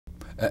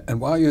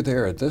And while you're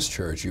there at this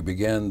church, you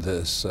began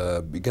this,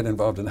 you get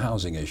involved in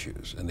housing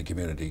issues in the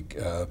community,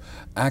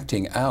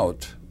 acting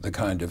out the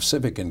kind of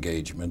civic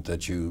engagement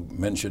that you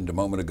mentioned a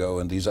moment ago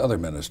and these other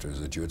ministers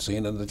that you had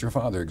seen and that your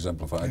father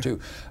exemplified too.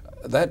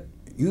 That,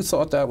 you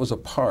thought that was a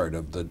part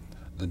of the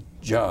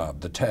job,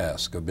 the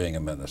task of being a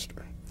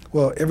minister.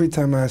 Well, every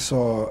time I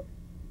saw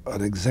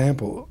an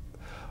example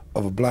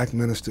of a black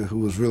minister who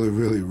was really,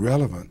 really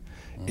relevant,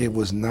 it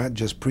was not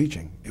just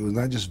preaching. It was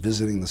not just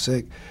visiting the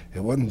sick. It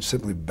wasn't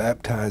simply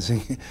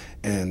baptizing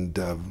and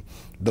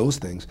those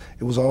things.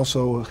 It was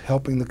also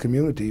helping the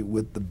community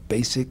with the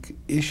basic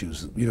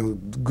issues. You know,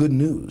 good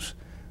news.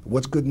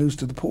 What's good news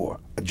to the poor?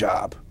 A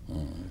job.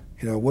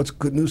 You know, what's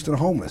good news to the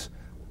homeless?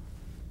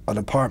 An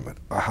apartment,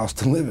 a house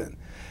to live in.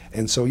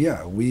 And so,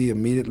 yeah, we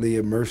immediately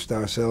immersed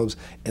ourselves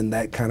in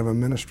that kind of a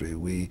ministry.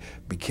 We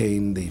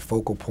became the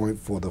focal point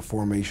for the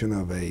formation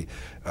of a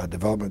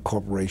development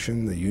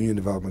corporation, the Union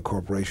Development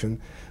Corporation,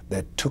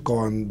 that took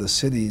on the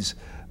city's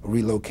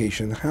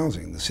relocation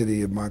housing. The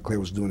city of Montclair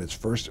was doing its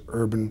first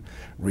urban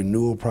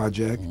renewal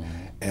project,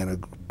 and a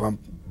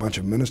bunch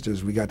of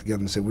ministers, we got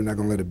together and said, we're not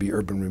going to let it be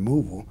urban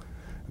removal,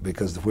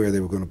 because where they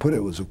were going to put it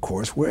was, of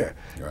course, where?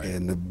 Right.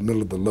 In the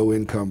middle of the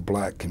low-income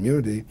black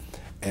community.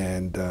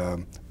 And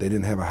they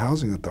didn't have a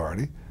housing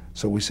authority,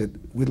 so we said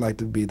we'd like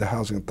to be the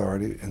housing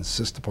authority,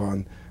 insist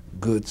upon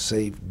good,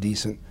 safe,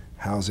 decent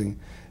housing,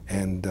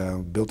 and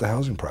built a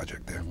housing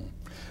project there.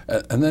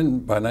 And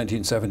then by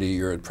 1970,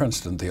 you're at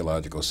Princeton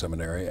Theological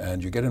Seminary,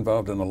 and you get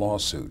involved in a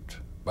lawsuit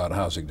about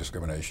housing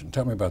discrimination.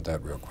 Tell me about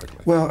that real quickly.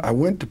 Well, I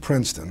went to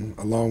Princeton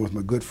along with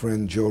my good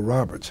friend Joe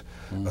Roberts,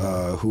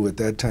 who at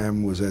that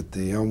time was at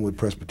the Elmwood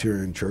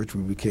Presbyterian Church.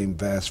 We became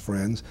vast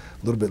friends.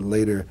 A little bit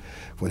later,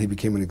 when he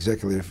became an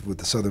executive with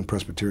the Southern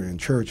Presbyterian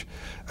Church,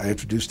 I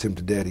introduced him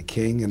to Daddy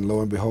King, and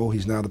lo and behold,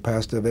 he's now the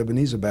pastor of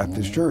Ebenezer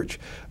Baptist Church.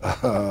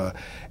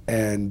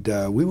 And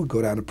we would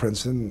go down to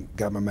Princeton,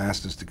 got my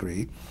master's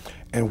degree,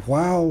 and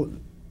while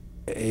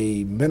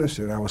a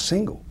minister, and I was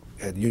single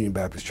at Union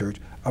Baptist Church,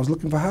 I was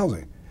looking for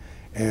housing.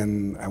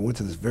 And I went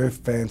to this very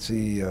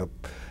fancy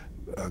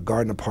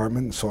garden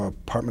apartment and saw an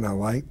apartment I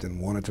liked and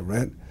wanted to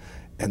rent,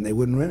 and they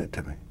wouldn't rent it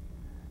to me.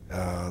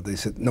 They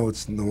said, no,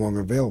 it's no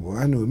longer available.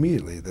 I knew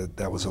immediately that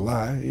that was a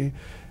lie. You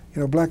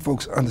know, black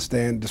folks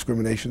understand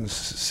discrimination,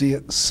 see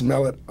it,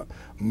 smell it a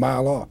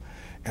mile off.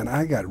 And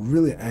I got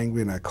really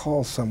angry, and I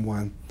called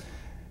someone,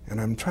 and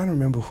I'm trying to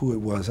remember who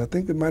it was. I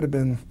think it might have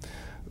been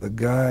the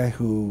guy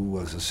who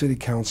was a city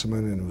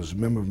councilman and was a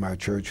member of my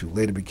church who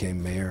later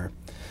became mayor.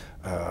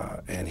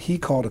 And he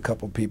called a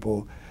couple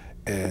people,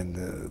 and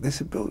they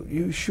said, Bill,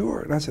 you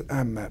sure? And I said,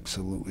 I'm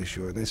absolutely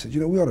sure. And they said, you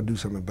know, we ought to do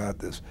something about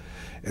this.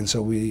 And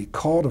so we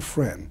called a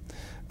friend,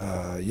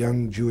 a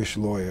young Jewish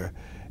lawyer,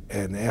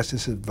 and asked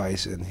his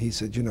advice, and he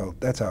said, you know,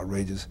 that's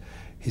outrageous.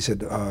 He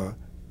said,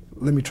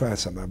 let me try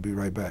something, I'll be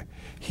right back.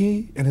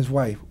 He and his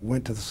wife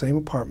went to the same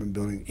apartment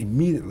building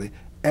immediately,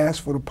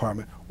 asked for the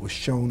apartment, was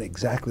shown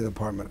exactly the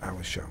apartment I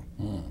was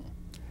shown.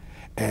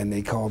 And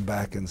they called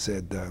back and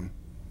said,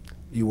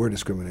 you were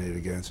discriminated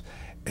against.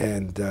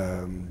 And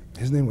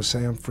his name was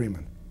Sam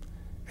Freeman.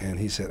 And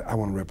he said, I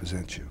want to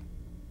represent you.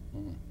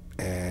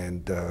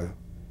 And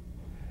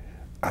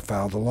I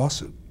filed a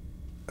lawsuit.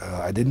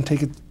 I didn't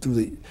take it through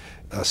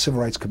the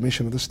Civil Rights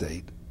Commission of the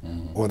state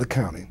or the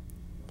county.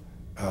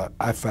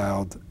 I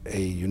filed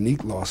a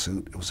unique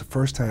lawsuit. It was the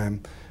first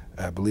time,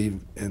 I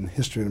believe, in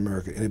history in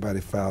America, anybody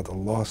filed a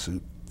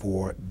lawsuit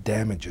for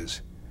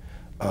damages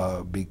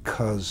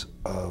because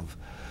of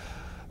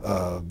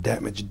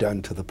damage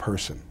done to the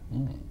person,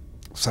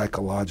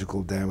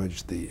 psychological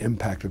damage, the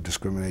impact of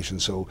discrimination.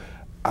 So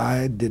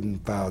I didn't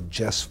file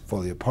just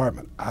for the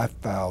apartment. I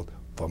filed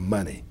for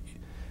money.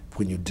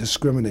 When you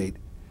discriminate,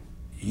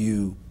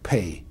 you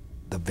pay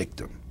the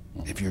victim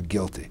if you're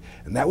guilty.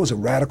 And that was a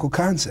radical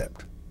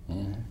concept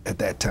at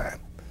that time.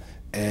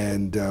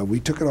 And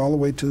we took it all the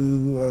way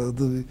to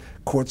the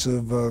courts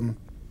of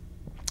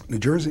New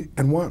Jersey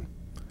and won.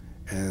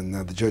 And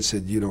the judge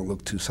said, you don't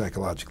look too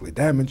psychologically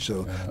damaged,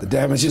 so the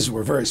damages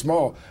were very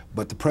small.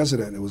 But the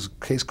president, it was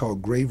a case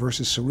called Gray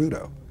versus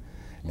Ceruto.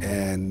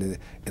 And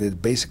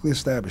it basically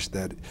established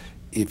that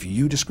if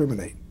you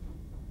discriminate,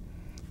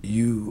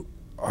 you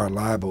are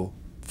liable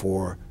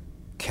for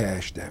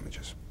cash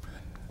damages.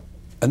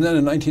 And then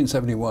in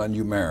 1971,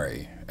 you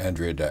marry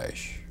Andrea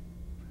Dash,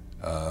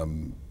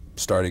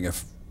 starting a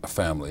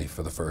family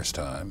for the first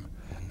time.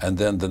 And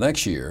then the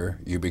next year,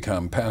 you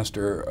become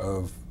pastor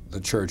of the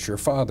church your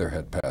father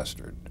had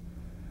pastored.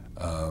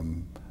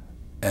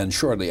 And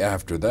shortly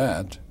after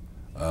that,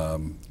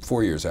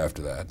 4 years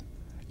after that,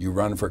 you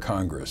run for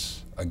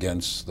Congress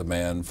against the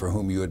man for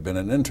whom you had been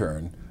an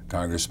intern,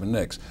 Congressman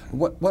Nix.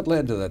 What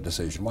led to that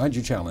decision? Why did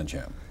you challenge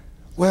him?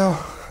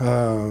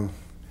 Well,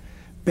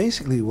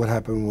 basically what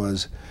happened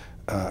was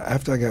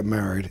after I got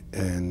married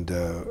and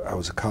I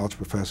was a college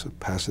professor,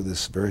 pastor of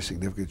this very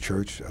significant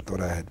church, I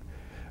thought I had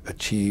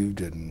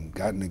achieved and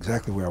gotten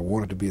exactly where I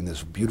wanted to be in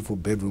this beautiful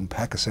bedroom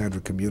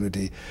Pachysandra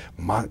community,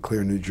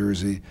 Montclair, New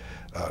Jersey.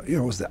 You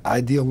know, it was the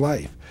ideal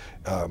life.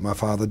 My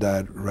father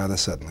died rather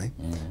suddenly,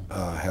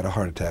 had a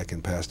heart attack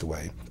and passed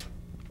away.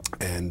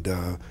 And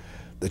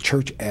the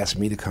church asked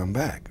me to come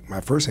back.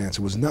 My first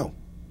answer was no.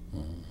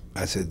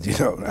 I said, you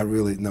know, I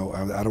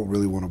don't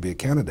really want to be a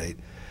candidate.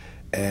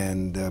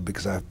 And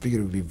because I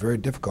figured it would be very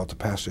difficult to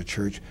pastor a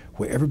church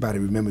where everybody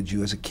remembered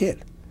you as a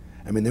kid.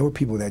 I mean, there were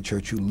people in that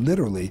church who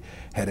literally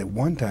had at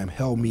one time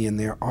held me in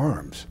their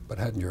arms. But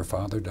hadn't your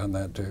father done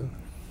that too?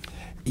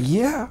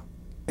 Yeah,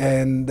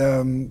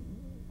 and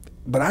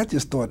but I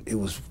just thought it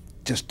was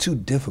just too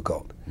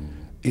difficult,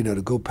 you know,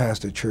 to go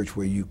past a church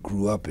where you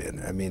grew up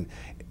in. I mean,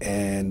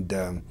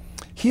 and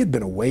he had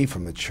been away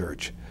from the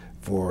church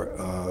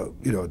for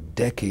you know, a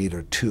decade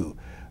or two.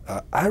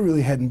 I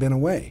really hadn't been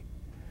away,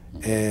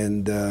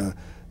 and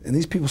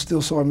these people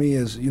still saw me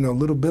as, you know,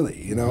 little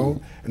Billy, you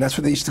know, and that's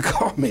what they used to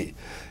call me.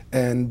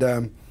 And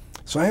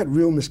so I had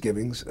real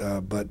misgivings,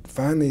 but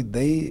finally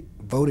they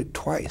voted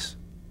twice.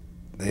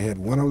 They had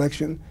one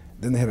election,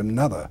 then they had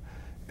another,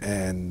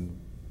 and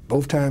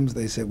both times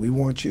they said, we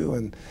want you,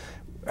 and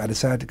I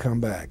decided to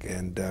come back.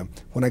 And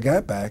when I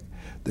got back,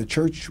 the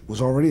church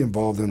was already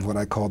involved in what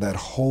I call that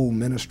whole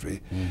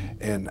ministry,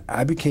 and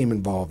I became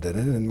involved in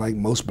it. And like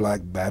most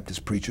black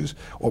Baptist preachers,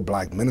 or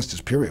black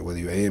ministers, period, whether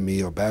you're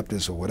AME or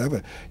Baptist or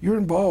whatever, you're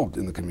involved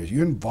in the community.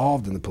 You're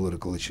involved in the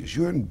political issues.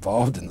 You're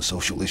involved in the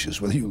social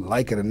issues, whether you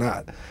like it or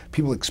not.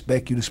 People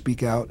expect you to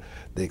speak out.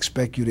 They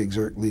expect you to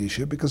exert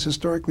leadership, because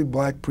historically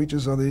black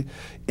preachers are the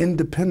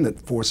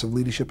independent force of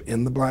leadership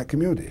in the black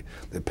community.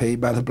 They're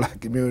paid by the black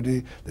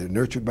community. They're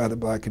nurtured by the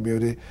black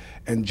community,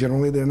 and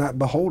generally they're not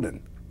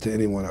beholden to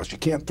anyone else. You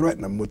can't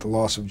threaten them with the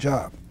loss of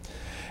job.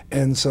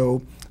 And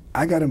so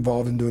I got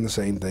involved in doing the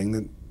same thing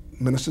that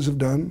ministers have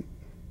done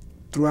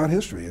throughout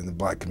history in the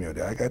black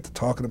community. I got to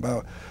talking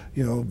about,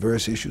 you know,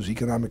 various issues,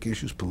 economic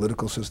issues,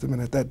 political system,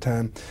 and at that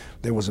time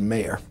there was a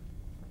mayor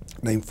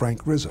named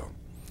Frank Rizzo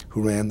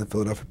who ran the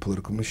Philadelphia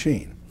political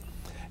machine.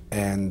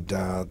 And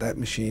that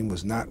machine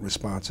was not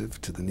responsive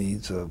to the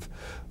needs of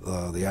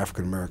the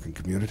African American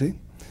community.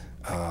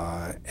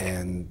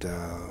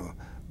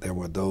 There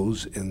were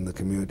those in the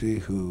community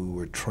who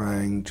were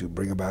trying to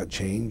bring about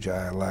change.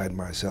 I allied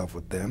myself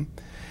with them.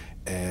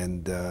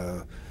 And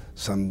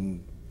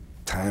some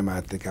time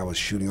I think I was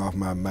shooting off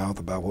my mouth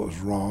about what was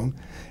wrong.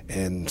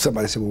 And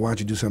somebody said, well, why don't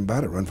you do something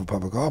about it, run for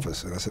public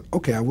office? And I said,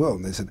 okay, I will.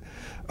 And they said,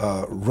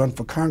 run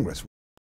for Congress.